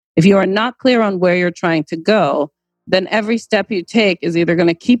If you are not clear on where you're trying to go, then every step you take is either going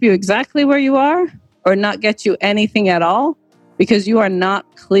to keep you exactly where you are or not get you anything at all, because you are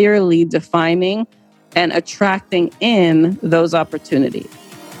not clearly defining and attracting in those opportunities.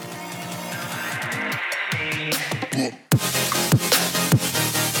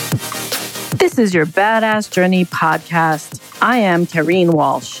 This is your Badass Journey podcast. I am Kareen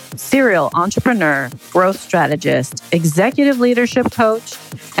Walsh, serial entrepreneur, growth strategist, executive leadership coach,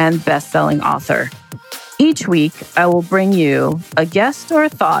 and best-selling author. Each week, I will bring you a guest or a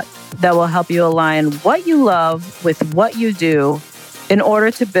thought that will help you align what you love with what you do in order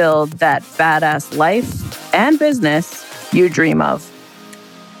to build that badass life and business you dream of.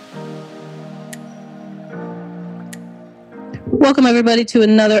 Welcome, everybody, to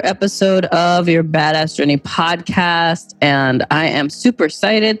another episode of your Badass Journey podcast. And I am super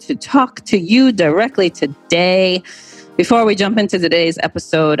excited to talk to you directly today. Before we jump into today's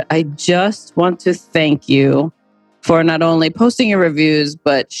episode, I just want to thank you for not only posting your reviews,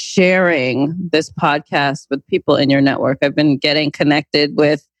 but sharing this podcast with people in your network. I've been getting connected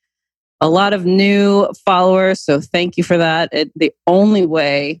with a lot of new followers, so thank you for that. The only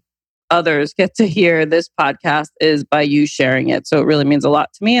way others get to hear this podcast is by you sharing it. So it really means a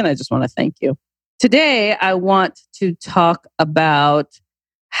lot to me, and I just want to thank you. Today, I want to talk about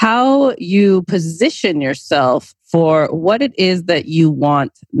how you position yourself for what it is that you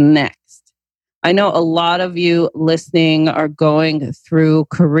want next. I know a lot of you listening are going through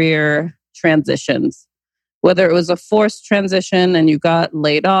career transitions, whether it was a forced transition and you got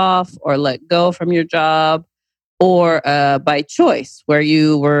laid off or let go from your job, or by choice, where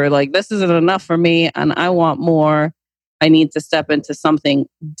you were like, this isn't enough for me and I want more. I need to step into something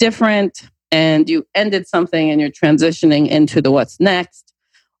different. And you ended something and you're transitioning into the what's next.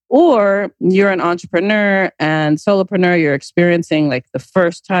 Or you're an entrepreneur and solopreneur, you're experiencing like the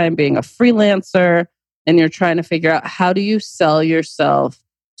first time being a freelancer and you're trying to figure out, how do you sell yourself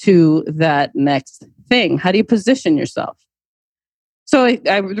to that next thing? How do you position yourself? So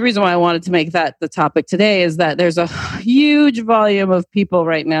the reason why I wanted to make that the topic today is that there's a huge volume of people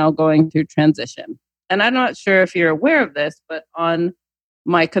right now going through transition. And I'm not sure if you're aware of this, but on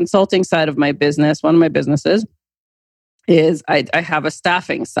my consulting side of my business, one of my businesses is I have a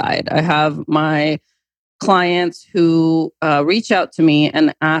staffing side. I have my clients who reach out to me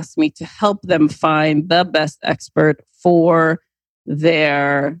and ask me to help them find the best expert for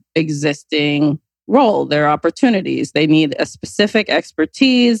their existing role, their opportunities. They need a specific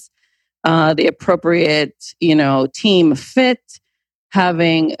expertise, the appropriate, team fit,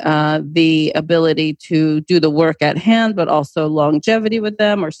 having the ability to do the work at hand, but also longevity with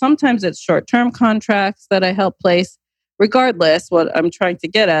them. Or sometimes it's short-term contracts that I help place. Regardless, what I'm trying to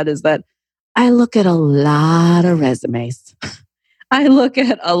get at is that I look at a lot of resumes. I look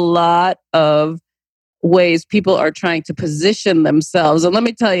at a lot of ways people are trying to position themselves. And let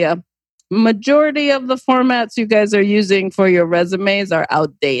me tell you, majority of the formats you guys are using for your resumes are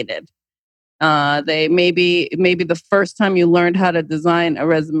outdated. They maybe the first time you learned how to design a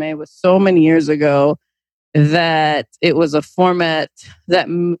resume was so many years ago that it was a format that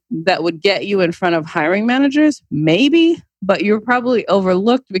would get you in front of hiring managers, maybe, but you're probably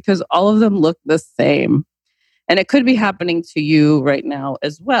overlooked because all of them look the same. And it could be happening to you right now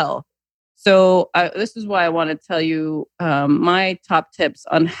as well. So this is why I want to tell you my top tips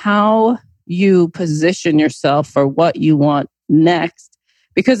on how you position yourself for what you want next,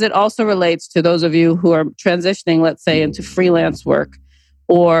 because it also relates to those of you who are transitioning, let's say, into freelance work,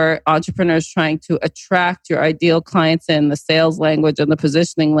 or entrepreneurs trying to attract your ideal clients in the sales language and the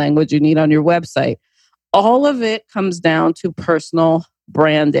positioning language you need on your website. All of it comes down to personal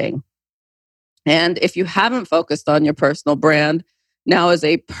branding. And if you haven't focused on your personal brand, now is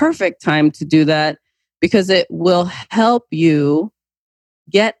a perfect time to do that, because it will help you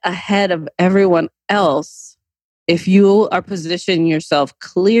get ahead of everyone else if you are positioning yourself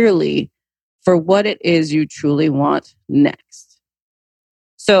clearly for what it is you truly want next.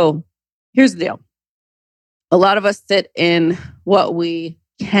 So here's the deal. A lot of us sit in what we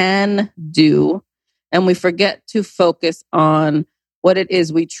can do, and we forget to focus on what it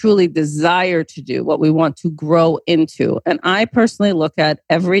is we truly desire to do, what we want to grow into. And I personally look at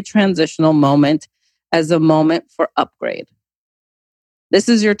every transitional moment as a moment for upgrade. This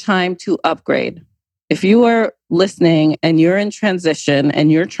is your time to upgrade. If you are listening and you're in transition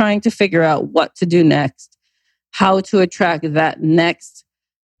and you're trying to figure out what to do next, how to attract that next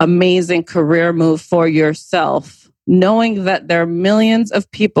amazing career move for yourself, knowing that there are millions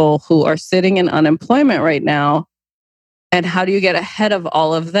of people who are sitting in unemployment right now, and how do you get ahead of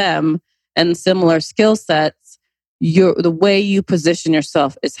all of them and similar skill sets? the way you position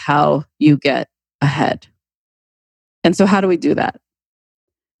yourself is how you get ahead. And so how do we do that?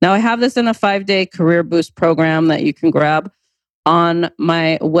 Now, I have this in a 5-day career boost program that you can grab on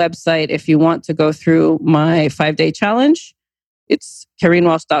my website if you want to go through my 5-day challenge. It's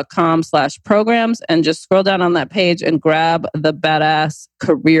KareenWalsh.com/programs, and just scroll down on that page and grab the Badass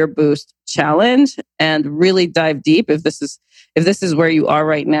Career Boost Challenge and really dive deep if this is where you are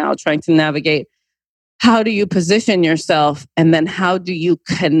right now, trying to navigate how do you position yourself, and then how do you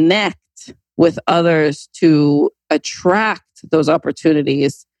connect with others to attract those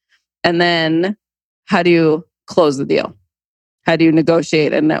opportunities, and then how do you close the deal? How do you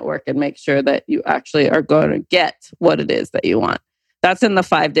negotiate and network and make sure that you actually are going to get what it is that you want? That's in the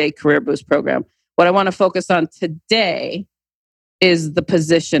 5-day Career Boost program. What I want to focus on today is the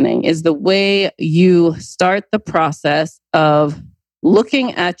positioning, is the way you start the process of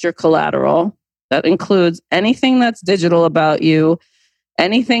looking at your collateral. That includes anything that's digital about you,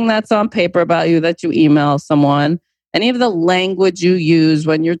 anything that's on paper about you that you email someone, any of the language you use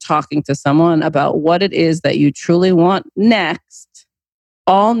when you're talking to someone about what it is that you truly want next,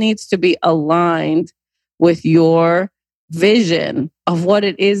 all needs to be aligned with your vision of what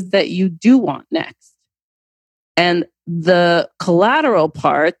it is that you do want next. And the collateral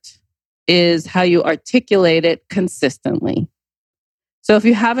part is how you articulate it consistently. So if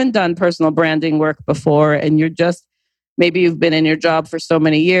you haven't done personal branding work before and maybe you've been in your job for so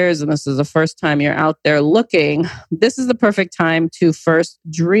many years and this is the first time you're out there looking, this is the perfect time to first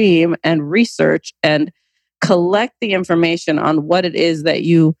dream and research and collect the information on what it is that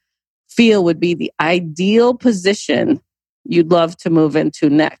you feel would be the ideal position you'd love to move into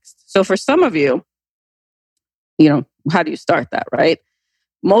next. So for some of you, how do you start that, right?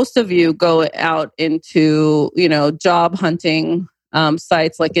 Most of you go out into, job hunting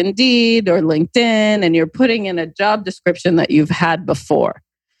sites like Indeed or LinkedIn, and you're putting in a job description that you've had before.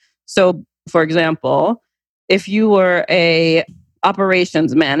 So, for example, if you were a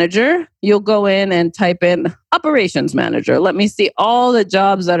operations manager, you'll go in and type in operations manager. Let me see all the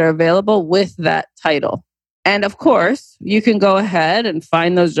jobs that are available with that title. And of course, you can go ahead and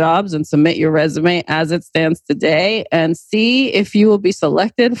find those jobs and submit your resume as it stands today and see if you will be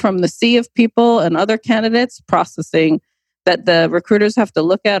selected from the sea of people and other candidates processing that the recruiters have to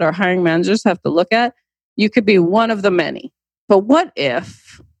look at or hiring managers have to look at. You could be one of the many. But what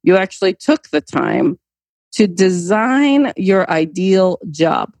if you actually took the time to design your ideal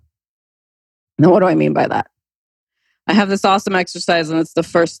job? Now, what do I mean by that? I have this awesome exercise, and it's the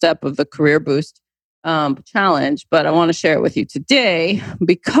first step of the Career Boost challenge, but I want to share it with you today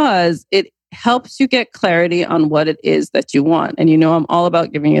because it helps you get clarity on what it is that you want. And I'm all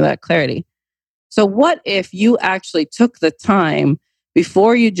about giving you that clarity. So what if you actually took the time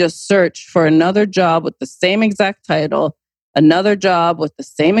before you just search for another job with the same exact title, another job with the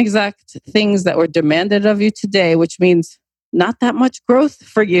same exact things that were demanded of you today, which means not that much growth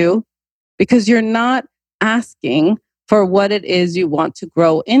for you because you're not asking for what it is you want to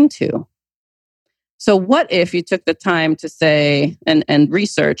grow into. So what if you took the time to say and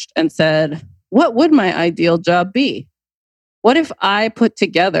researched and said, what would my ideal job be? What if I put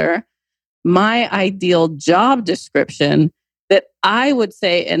together my ideal job description that I would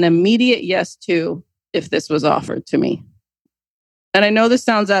say an immediate yes to if this was offered to me? And I know this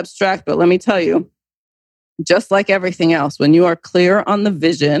sounds abstract, but let me tell you, just like everything else, when you are clear on the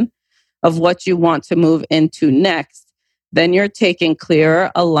vision of what you want to move into next, then you're taking clear,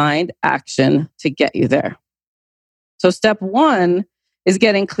 aligned action to get you there. So step 1 is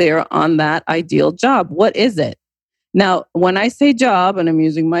getting clear on that ideal job. What is it? Now, when I say job, and I'm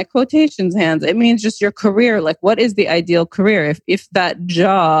using my quotations hands, it means just your career. Like, what is the ideal career? If that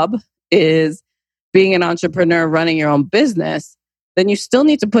job is being an entrepreneur, running your own business, then you still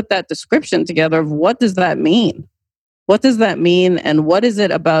need to put that description together of what does that mean? What does that mean? And what is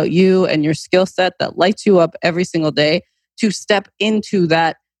it about you and your skill set that lights you up every single day to step into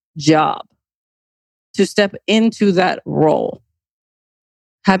that job, to step into that role?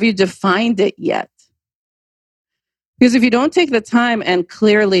 Have you defined it yet? Because if you don't take the time and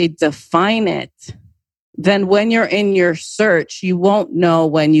clearly define it, then when you're in your search, you won't know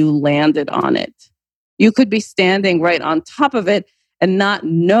when you landed on it. You could be standing right on top of it and not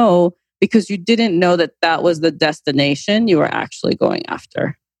know because you didn't know that that was the destination you were actually going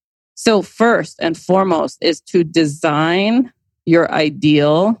after. So first and foremost is to design your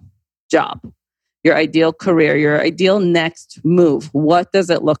ideal job, your ideal career, your ideal next move. What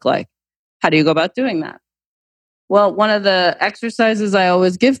does it look like? How do you go about doing that? Well, one of the exercises I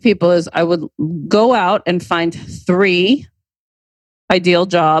always give people is I would go out and find 3 ideal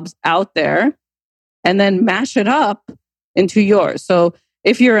jobs out there and then mash it up into yours. So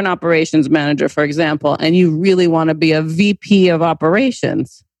if you're an operations manager, for example, and you really want to be a VP of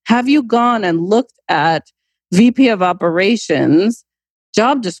operations, have you gone and looked at VP of operations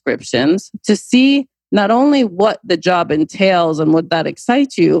job descriptions to see not only what the job entails and what that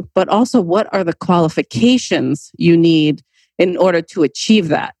excites you, but also what are the qualifications you need in order to achieve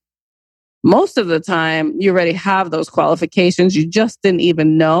that? Most of the time, you already have those qualifications. You just didn't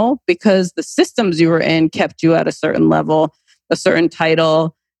even know because the systems you were in kept you at a certain level, a certain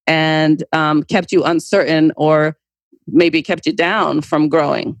title, and kept you uncertain or maybe kept you down from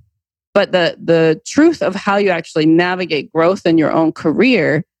growing. But the truth of how you actually navigate growth in your own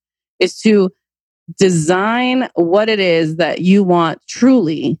career is to design what it is that you want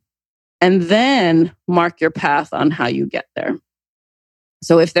truly, and then mark your path on how you get there.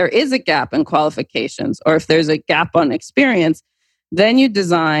 So if there is a gap in qualifications or if there's a gap on experience, then you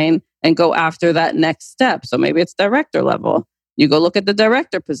design and go after that next step. So maybe it's director level. You go look at the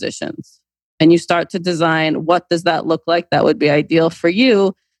director positions and you start to design what does that look like that would be ideal for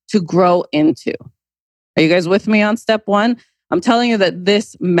you to grow into. Are you guys with me on step one? I'm telling you that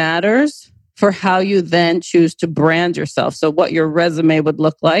this matters for how you then choose to brand yourself. So what your resume would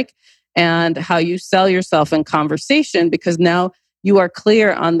look like and how you sell yourself in conversation, because now you are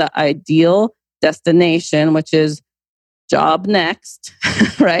clear on the ideal destination, which is job next,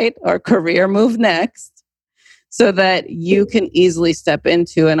 right? Or career move next, so that you can easily step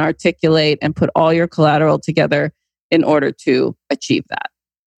into and articulate and put all your collateral together in order to achieve that.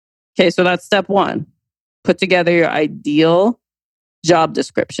 Okay, so that's step one. Put together your ideal job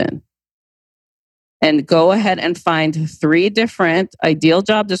description. And go ahead and find 3 different ideal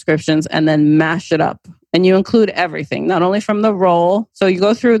job descriptions and then mash it up. And you include everything, not only from the role. So you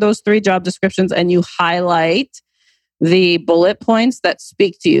go through those 3 job descriptions and you highlight the bullet points that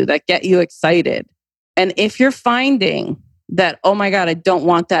speak to you, that get you excited. And if you're finding that, oh my God, I don't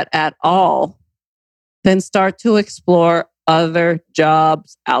want that at all, then start to explore other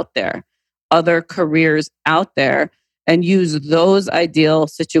jobs out there, other careers out there, and use those ideal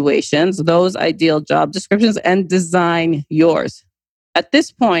situations, those ideal job descriptions, and design yours. At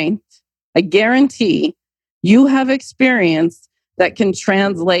this point, I guarantee you have experience that can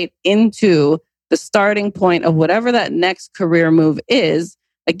translate into the starting point of whatever that next career move is.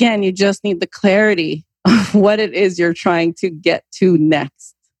 Again, you just need the clarity of what it is you're trying to get to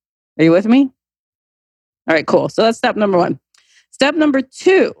next. Are you with me? All right, cool. So that's step number 1. Step number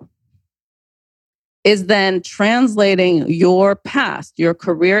 2 is then translating your past, your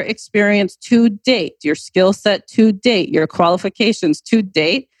career experience to date, your skill set to date, your qualifications to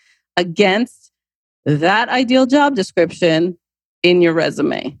date against that ideal job description in your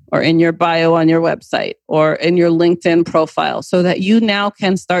resume or in your bio on your website or in your LinkedIn profile, so that you now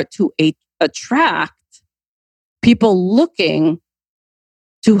can start to attract people looking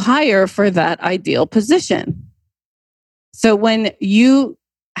to hire for that ideal position. So when you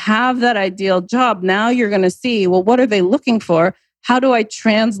have that ideal job, now you're going to see, well, what are they looking for? How do I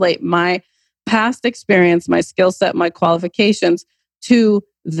translate my past experience, my skill set, my qualifications to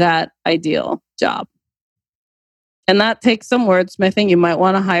that ideal job? And that takes some wordsmithing. You might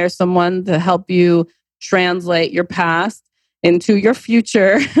want to hire someone to help you translate your past into your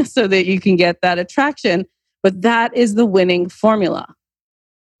future so that you can get that attraction. But that is the winning formula.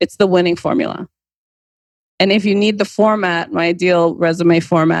 It's the winning formula. And if you need the format, my ideal resume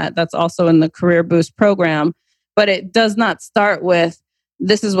format, that's also in the Career Boost program, but it does not start with,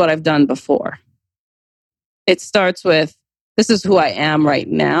 this is what I've done before. It starts with, this is who I am right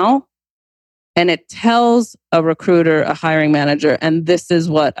now. And it tells a recruiter, a hiring manager, and this is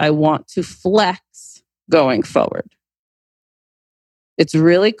what I want to flex going forward. It's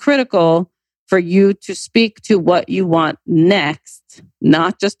really critical for you to speak to what you want next,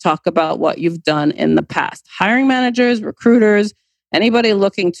 not just talk about what you've done in the past. Hiring managers, recruiters, anybody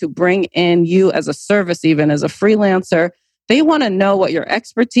looking to bring in you as a service, even as a freelancer, they want to know what your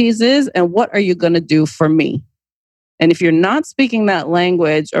expertise is and what are you going to do for me. And if you're not speaking that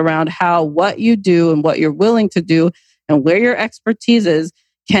language around how what you do and what you're willing to do and where your expertise is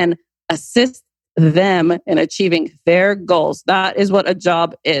can assist them in achieving their goals, that is what a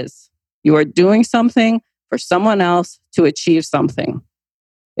job is. You are doing something for someone else to achieve something.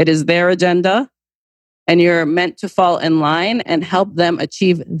 It is their agenda, and you're meant to fall in line and help them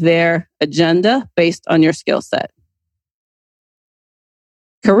achieve their agenda based on your skill set.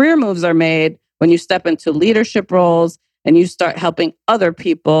 Career moves are made when you step into leadership roles and you start helping other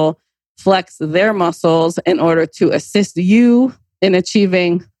people flex their muscles in order to assist you in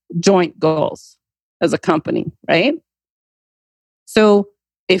achieving joint goals as a company, right? So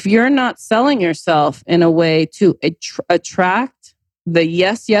if you're not selling yourself in a way to attract the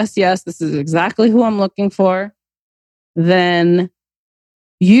yes, yes, yes, this is exactly who I'm looking for, then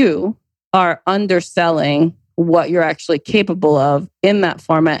you are underselling what you're actually capable of in that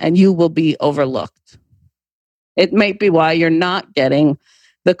format, and you will be overlooked. It might be why you're not getting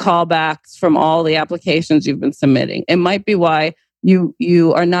the callbacks from all the applications you've been submitting. It might be why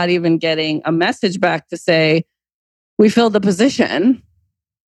you are not even getting a message back to say, we filled the position.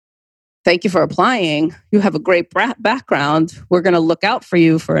 Thank you for applying. You have a great background. We're going to look out for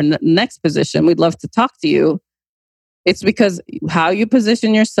you for a next position. We'd love to talk to you. It's because how you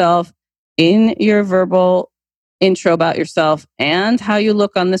position yourself in your verbal intro about yourself and how you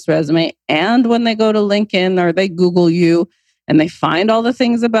look on this resume. And when they go to LinkedIn or they Google you and they find all the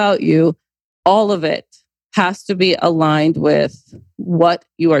things about you, all of it has to be aligned with what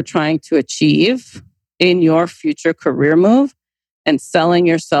you are trying to achieve in your future career move and selling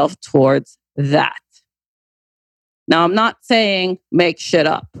yourself towards that. Now, I'm not saying make shit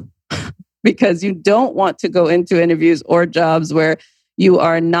up because you don't want to go into interviews or jobs where you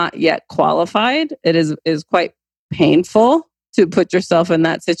are not yet qualified. It is quite painful to put yourself in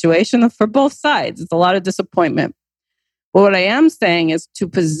that situation for both sides. It's a lot of disappointment. But what I am saying is to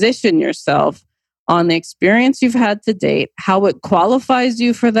position yourself on the experience you've had to date, how it qualifies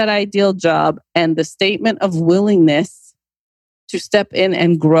you for that ideal job, and the statement of willingness to step in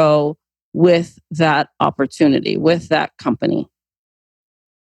and grow with that opportunity, with that company.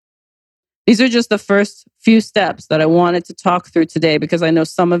 These are just the first few steps that I wanted to talk through today because I know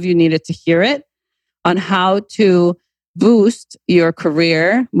some of you needed to hear it on how to boost your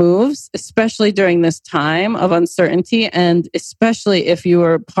career moves, especially during this time of uncertainty, and especially if you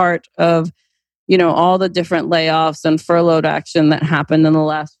were part of, all the different layoffs and furloughed action that happened in the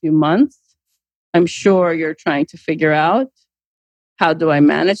last few months. I'm sure you're trying to figure out, how do I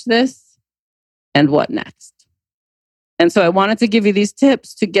manage this and what next? And so I wanted to give you these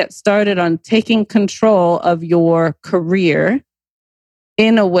tips to get started on taking control of your career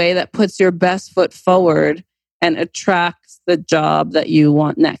in a way that puts your best foot forward and attracts the job that you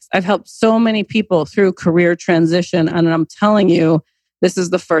want next. I've helped so many people through career transition, and I'm telling you, this is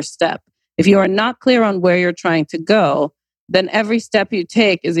the first step. If you are not clear on where you're trying to go, then every step you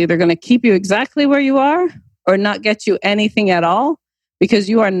take is either going to keep you exactly where you are or not get you anything at all because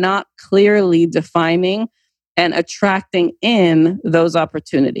you are not clearly defining and attracting in those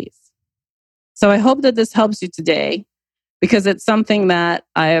opportunities. So I hope that this helps you today because it's something that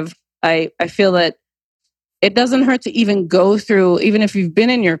I feel that it doesn't hurt to even go through, even if you've been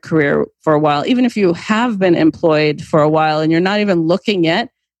in your career for a while, even if you have been employed for a while and you're not even looking yet,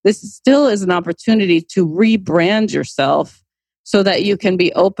 this still is an opportunity to rebrand yourself so that you can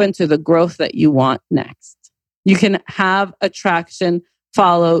be open to the growth that you want next. You can have attraction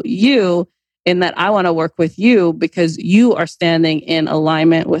follow you in that I want to work with you because you are standing in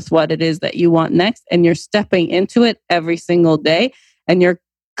alignment with what it is that you want next and you're stepping into it every single day and you're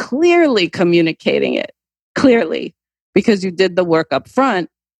clearly communicating it, clearly, because you did the work up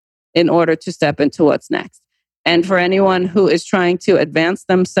front in order to step into what's next. And for anyone who is trying to advance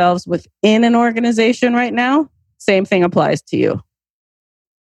themselves within an organization right now, same thing applies to you.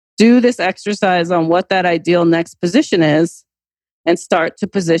 Do this exercise on what that ideal next position is and start to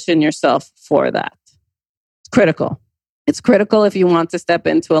position yourself for that. It's critical. It's critical if you want to step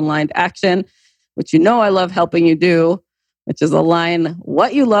into aligned action, which I love helping you do, which is align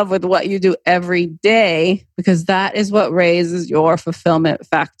what you love with what you do every day, because that is what raises your fulfillment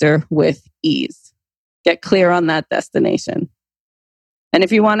factor with ease. Get clear on that destination. And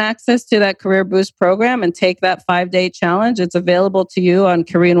if you want access to that Career Boost program and take that 5-day challenge, it's available to you on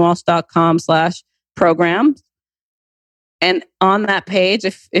KarineWalsh.com/programs. And on that page,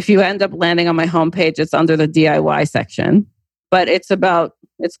 if you end up landing on my homepage, it's under the DIY section. But it's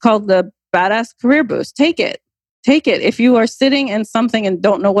called the Badass Career Boost. Take it. If you are sitting in something and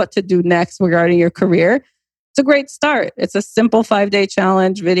don't know what to do next regarding your career, it's a great start. It's a simple 5-day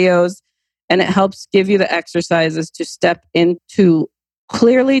challenge, videos, and it helps give you the exercises to step into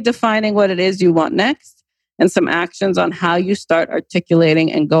clearly defining what it is you want next and some actions on how you start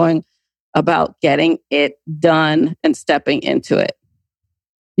articulating and going about getting it done and stepping into it.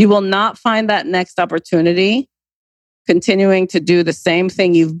 You will not find that next opportunity continuing to do the same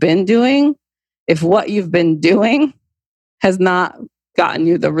thing you've been doing if what you've been doing has not gotten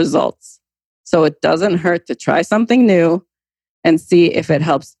you the results. So it doesn't hurt to try something new and see if it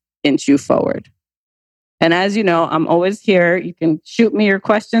helps inch you forward. And as you know, I'm always here. You can shoot me your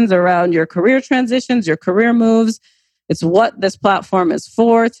questions around your career transitions, your career moves. It's what this platform is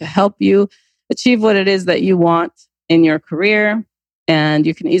for, to help you achieve what it is that you want in your career. And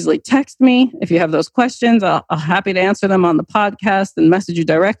you can easily text me if you have those questions. I'm happy to answer them on the podcast and message you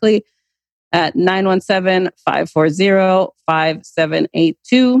directly at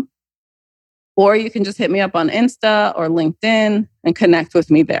 917-540-5782. Or you can just hit me up on Insta or LinkedIn and connect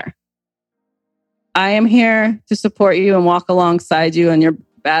with me there. I am here to support you and walk alongside you on your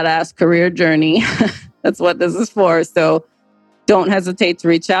badass career journey. That's what this is for. So don't hesitate to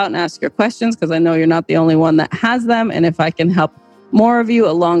reach out and ask your questions, because I know you're not the only one that has them. And if I can help more of you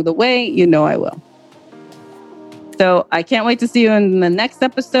along the way, you know I will. So I can't wait to see you in the next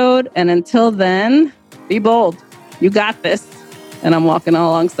episode. And until then, be bold. You got this. And I'm walking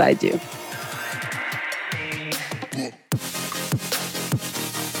alongside you.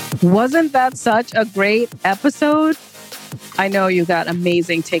 Wasn't that such a great episode? I know you got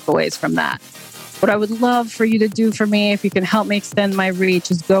amazing takeaways from that. What I would love for you to do for me, if you can help me extend my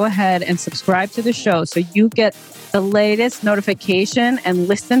reach, is go ahead and subscribe to the show so you get the latest notification and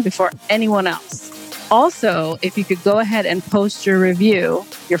listen before anyone else. Also, if you could go ahead and post your review,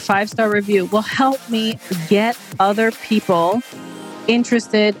 your 5-star review will help me get other people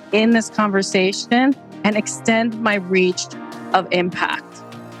interested in this conversation and extend my reach of impact.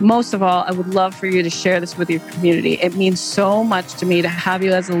 Most of all, I would love for you to share this with your community. It means so much to me to have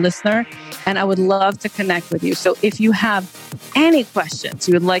you as a listener, and I would love to connect with you. So if you have any questions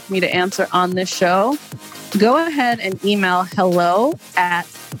you would like me to answer on this show, go ahead and email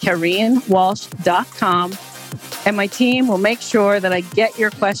hello@KareenWalsh.com, and my team will make sure that I get your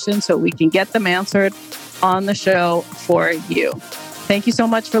questions so we can get them answered on the show for you. Thank you so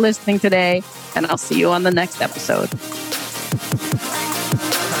much for listening today, and I'll see you on the next episode.